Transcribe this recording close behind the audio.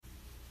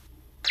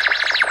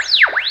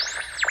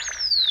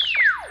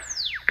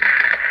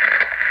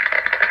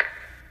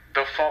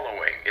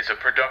is a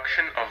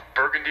production of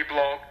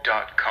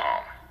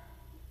BurgundyBlog.com.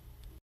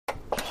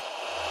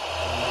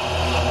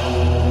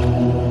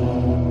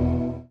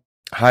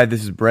 Hi,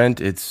 this is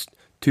Brent. It's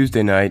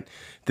Tuesday night.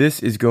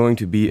 This is going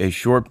to be a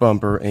short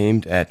bumper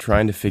aimed at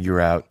trying to figure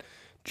out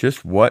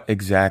just what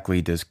exactly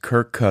does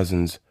Kirk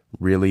Cousins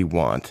really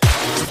want.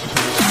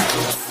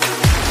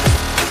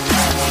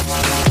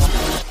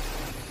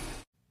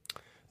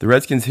 The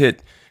Redskins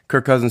hit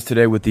Kirk Cousins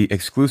today with the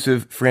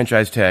exclusive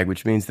franchise tag,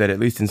 which means that at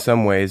least in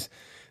some ways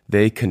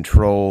they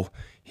control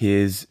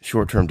his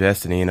short-term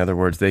destiny. In other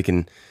words, they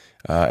can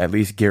at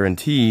least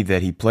guarantee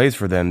that he plays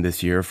for them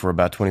this year for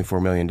about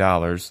 $24 million,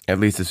 at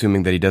least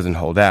assuming that he doesn't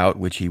hold out,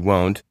 which he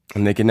won't.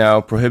 And they can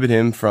now prohibit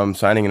him from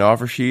signing an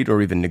offer sheet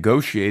or even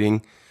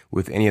negotiating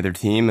with any other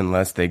team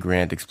unless they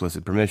grant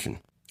explicit permission.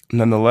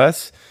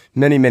 Nonetheless,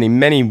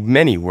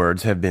 many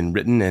words have been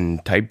written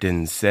and typed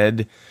and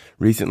said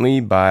recently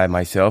by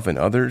myself and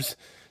others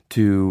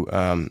to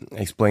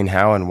explain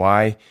how and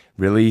why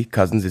really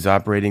Cousins is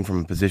operating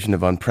from a position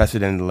of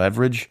unprecedented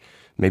leverage,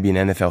 maybe in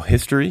NFL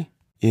history,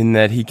 in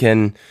that he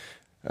can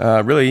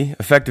really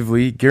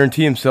effectively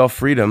guarantee himself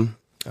freedom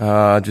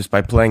just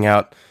by playing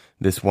out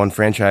this one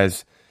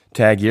franchise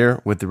tag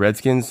year with the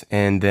Redskins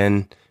and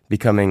then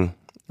becoming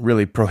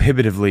really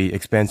prohibitively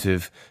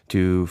expensive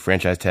to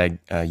franchise tag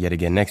yet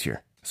again next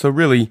year. So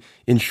really,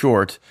 in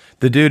short,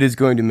 the dude is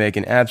going to make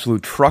an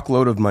absolute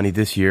truckload of money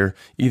this year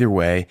either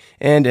way,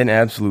 and an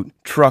absolute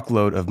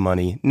truckload of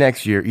money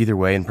next year either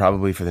way, and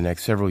probably for the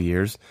next several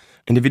years.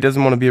 And if he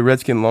doesn't want to be a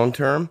Redskin long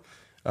term,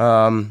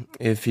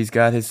 if he's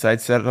got his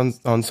sights set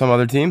on some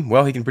other team,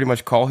 well, he can pretty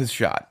much call his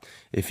shot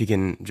if he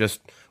can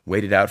just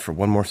wait it out for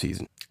one more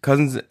season.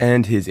 Cousins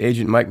and his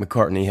agent Mike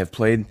McCartney have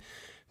played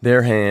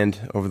their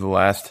hand over the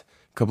last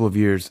couple of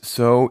years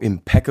so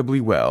impeccably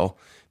well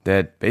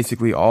that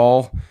basically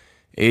all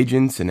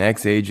agents and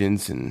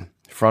ex-agents and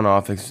front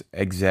office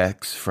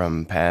execs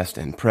from past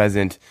and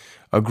present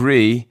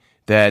agree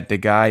that the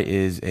guy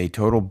is a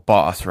total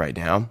boss right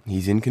now.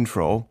 He's in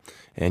control,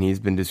 and he's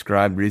been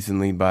described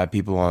recently by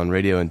people on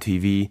radio and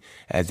TV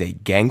as a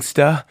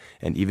gangsta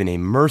and even a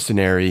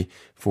mercenary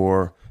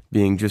for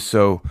being just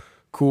so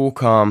cool,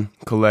 calm,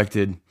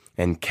 collected,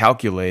 and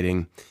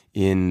calculating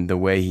in the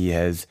way he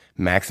has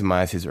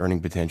maximized his earning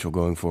potential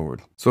going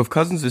forward. So if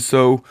Cousins is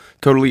so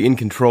totally in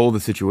control of the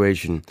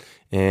situation,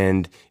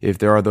 and if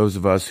there are those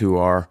of us who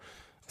are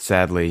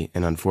sadly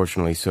and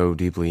unfortunately so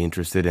deeply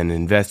interested and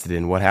invested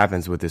in what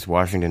happens with this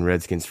Washington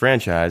Redskins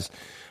franchise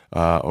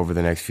over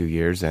the next few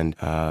years and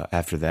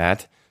after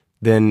that,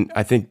 then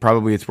I think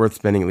probably it's worth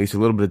spending at least a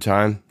little bit of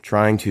time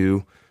trying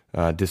to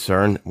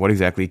discern what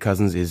exactly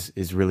Cousins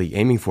is really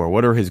aiming for.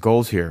 What are his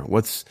goals here?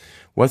 What's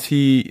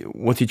he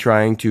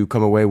trying to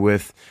come away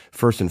with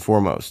first and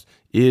foremost?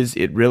 Is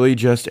it really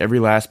just every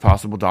last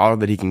possible dollar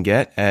that he can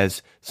get,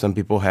 as some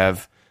people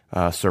have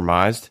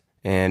surmised,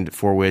 and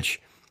for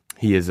which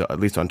he is, at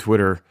least on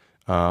Twitter,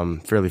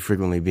 fairly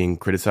frequently being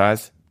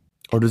criticized?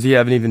 Or does he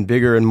have an even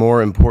bigger and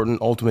more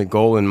important ultimate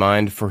goal in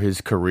mind for his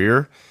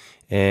career?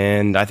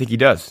 And I think he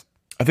does.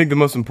 I think the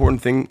most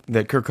important thing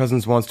that Kirk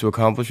Cousins wants to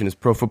accomplish in his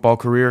pro football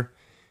career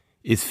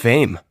is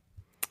fame.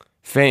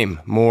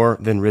 Fame more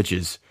than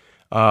riches.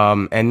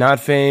 And not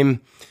fame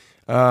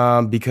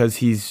because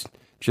he's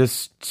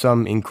just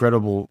some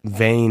incredible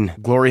vain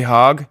glory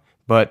hog,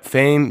 but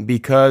fame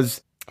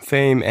because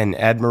fame and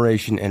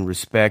admiration and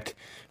respect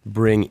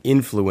bring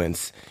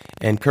influence.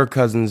 And Kirk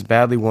Cousins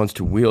badly wants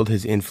to wield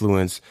his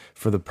influence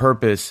for the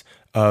purpose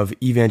of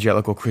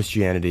evangelical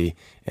Christianity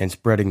and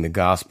spreading the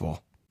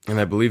gospel. And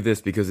I believe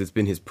this because it's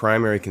been his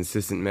primary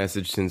consistent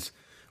message since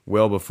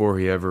well before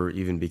he ever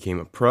even became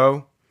a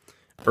pro.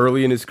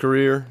 Early in his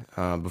career,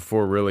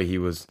 before really he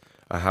was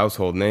a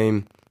household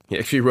name, he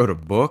actually wrote a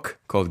book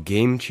called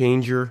Game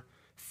Changer: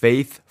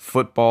 Faith,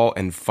 Football,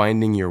 and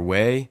Finding Your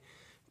Way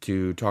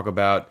to talk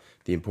about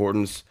the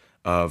importance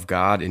of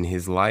God in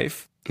his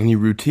life. And he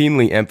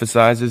routinely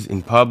emphasizes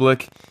in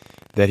public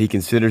that he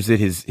considers it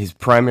his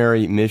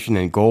primary mission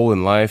and goal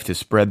in life to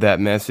spread that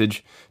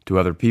message to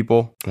other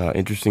people.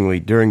 Interestingly,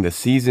 during the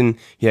season,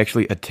 he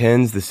actually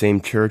attends the same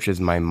church as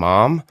my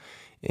mom,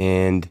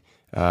 and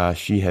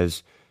she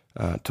has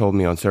told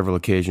me on several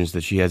occasions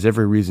that she has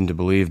every reason to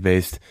believe,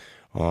 based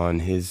on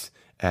his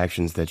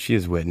actions that she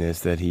has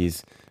witnessed, that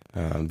he's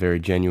very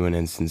genuine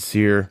and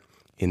sincere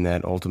in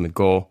that ultimate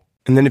goal.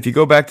 And then if you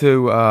go back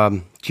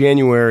to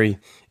January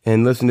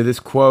and listen to this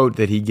quote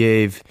that he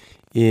gave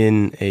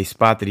in a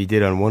spot that he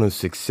did on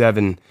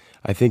 106.7,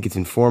 I think it's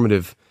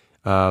informative.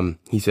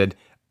 He said,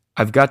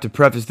 "I've got to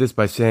preface this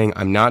by saying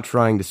I'm not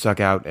trying to suck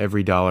out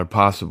every dollar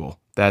possible.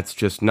 That's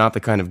just not the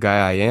kind of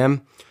guy I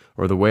am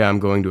or the way I'm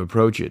going to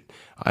approach it.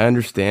 I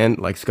understand,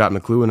 like Scott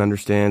McCloughan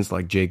understands,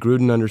 like Jay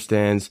Gruden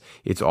understands,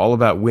 it's all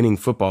about winning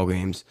football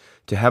games.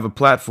 To have a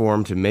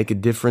platform to make a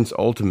difference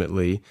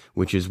ultimately,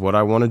 which is what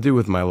I want to do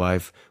with my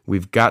life,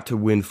 we've got to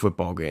win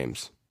football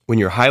games. When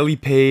you're highly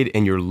paid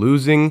and you're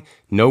losing,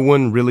 no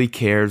one really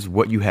cares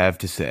what you have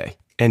to say."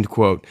 End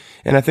quote.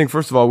 And I think,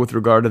 first of all, with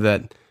regard to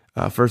that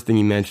first thing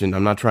you mentioned,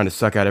 I'm not trying to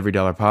suck out every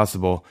dollar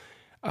possible.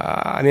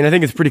 I mean, I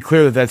think it's pretty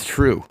clear that that's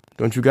true.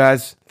 Don't you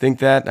guys think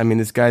that? I mean,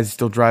 this guy's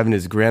still driving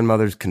his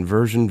grandmother's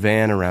conversion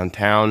van around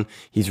town.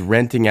 He's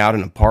renting out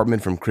an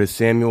apartment from Chris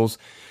Samuels.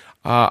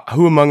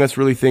 Who among us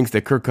really thinks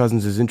that Kirk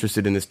Cousins is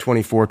interested in this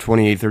 $24,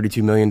 $28,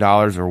 $32 million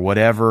or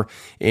whatever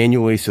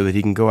annually so that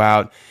he can go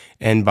out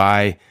and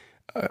buy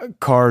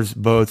cars,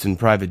 boats, and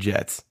private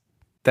jets?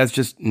 That's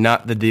just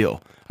not the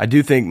deal. I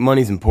do think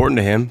money's important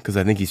to him because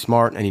I think he's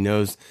smart and he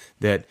knows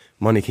that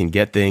money can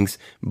get things,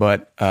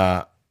 but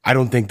I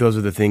don't think those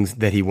are the things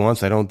that he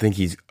wants. I don't think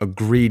he's a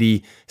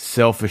greedy,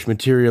 selfish,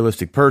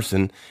 materialistic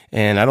person,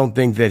 and I don't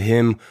think that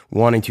him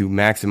wanting to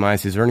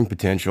maximize his earning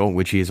potential,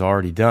 which he has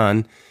already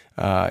done,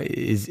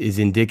 is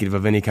indicative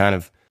of any kind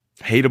of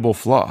hateable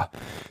flaw.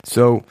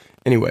 So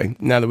anyway,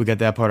 now that we got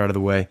that part out of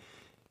the way,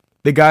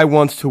 the guy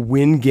wants to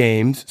win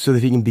games so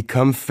that he can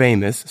become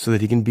famous, so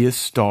that he can be a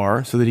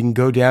star, so that he can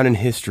go down in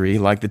history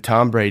like the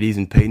Tom Bradys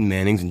and Peyton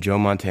Mannings and Joe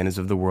Montanas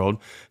of the world,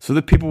 so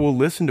that people will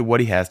listen to what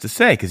he has to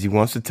say because he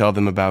wants to tell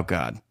them about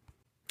God.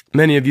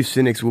 Many of you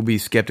cynics will be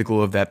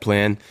skeptical of that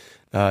plan,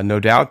 no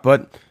doubt,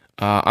 but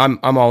I'm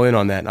all in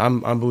on that.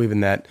 I'm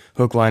believing that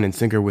hook, line, and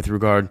sinker with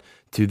regard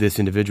to this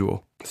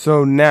individual.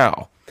 So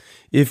now,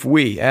 if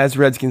we, as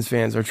Redskins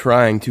fans, are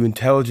trying to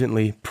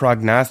intelligently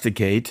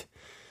prognosticate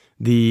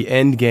the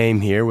end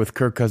game here with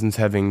Kirk Cousins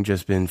having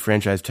just been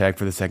franchise tagged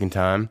for the second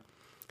time,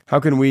 how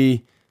can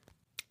we,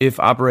 if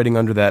operating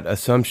under that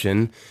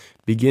assumption,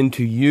 begin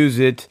to use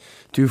it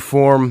to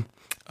form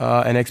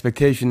an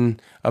expectation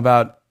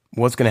about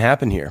what's going to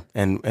happen here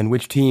and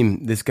which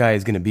team this guy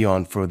is going to be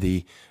on for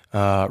the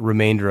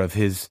remainder of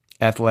his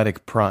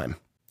athletic prime?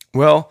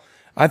 Well,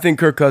 I think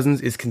Kirk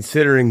Cousins is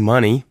considering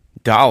money,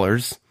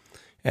 dollars,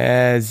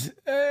 as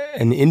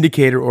an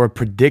indicator or a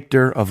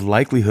predictor of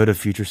likelihood of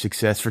future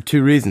success for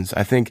two reasons.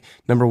 I think,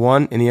 number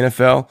one, in the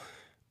NFL,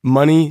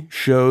 money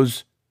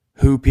shows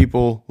who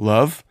people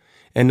love.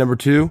 And number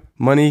two,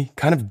 money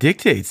kind of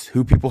dictates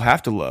who people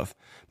have to love.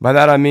 By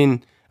that, I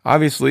mean,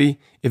 obviously,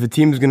 if a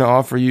team is going to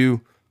offer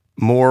you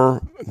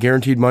more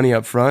guaranteed money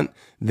up front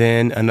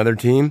than another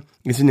team,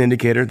 it's an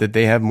indicator that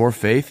they have more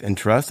faith and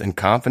trust and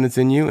confidence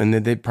in you, and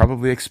that they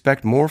probably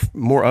expect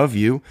more of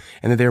you,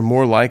 and that they're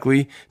more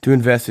likely to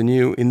invest in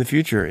you in the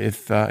future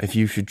if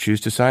you should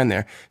choose to sign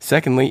there.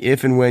 Secondly,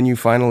 if and when you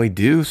finally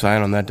do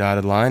sign on that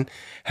dotted line,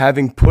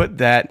 having put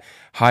that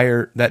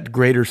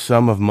greater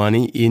sum of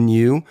money in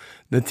you,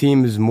 the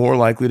team is more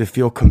likely to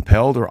feel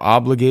compelled or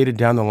obligated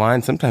down the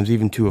line, sometimes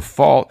even to a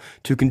fault,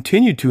 to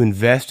continue to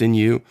invest in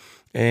you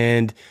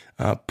and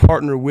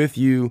partner with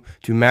you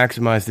to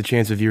maximize the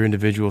chance of your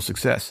individual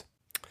success.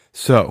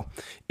 So,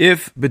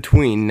 if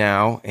between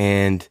now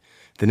and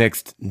the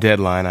next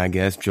deadline, I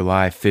guess,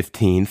 July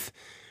 15th,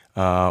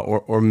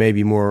 or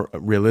maybe more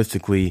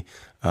realistically,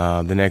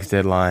 the next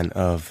deadline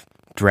of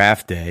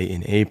draft day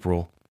in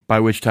April,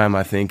 by which time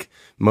I think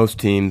most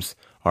teams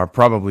are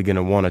probably going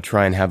to want to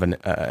try and have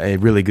a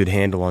really good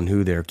handle on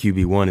who their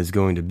QB1 is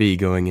going to be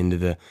going into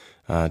the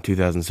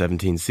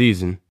 2017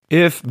 season.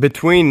 If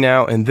between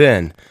now and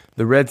then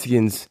the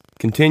Redskins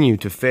continue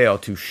to fail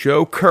to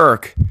show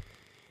Kirk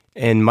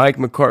and Mike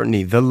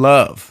McCartney the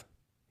love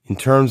in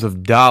terms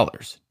of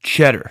dollars,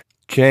 cheddar,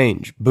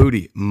 change,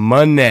 booty,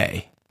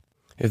 money,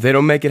 if they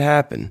don't make it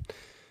happen,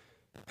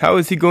 how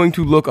is he going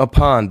to look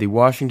upon the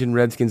Washington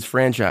Redskins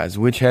franchise,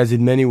 which has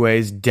in many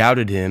ways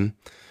doubted him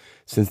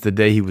since the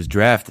day he was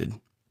drafted?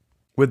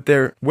 With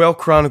their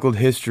well-chronicled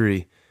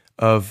history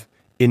of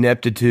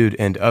ineptitude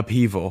and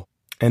upheaval,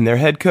 and their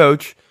head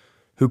coach,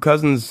 who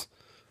Cousins,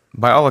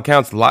 by all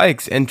accounts,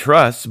 likes and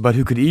trusts, but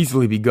who could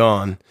easily be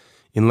gone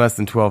in less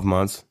than 12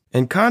 months.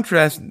 And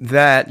contrast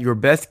that, your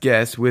best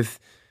guess, with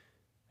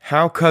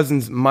how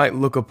Cousins might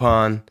look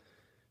upon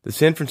the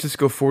San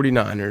Francisco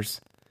 49ers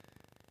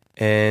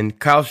and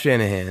Kyle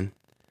Shanahan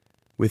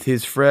with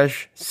his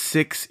fresh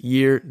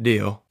 6-year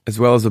deal, as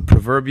well as a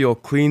proverbial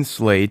clean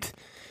slate,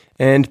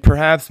 and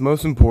perhaps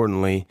most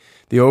importantly,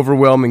 the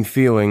overwhelming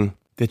feeling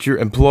that your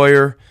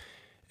employer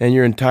and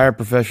your entire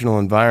professional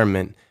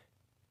environment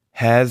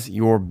has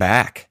your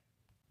back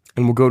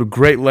and will go to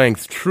great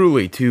lengths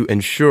truly to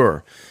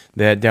ensure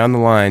that down the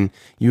line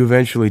you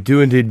eventually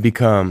do indeed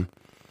become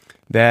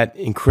that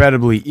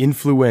incredibly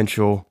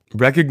influential,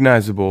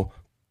 recognizable,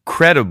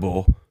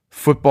 credible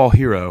football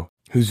hero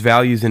whose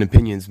values and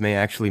opinions may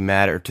actually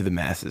matter to the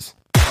masses.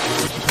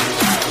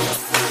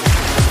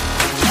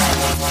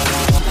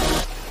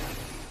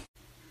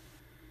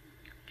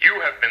 You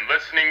have been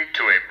listening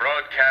to a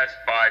broadcast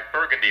by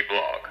Burgundy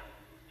Blog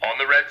on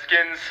the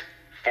Redskins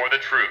for the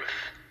truth.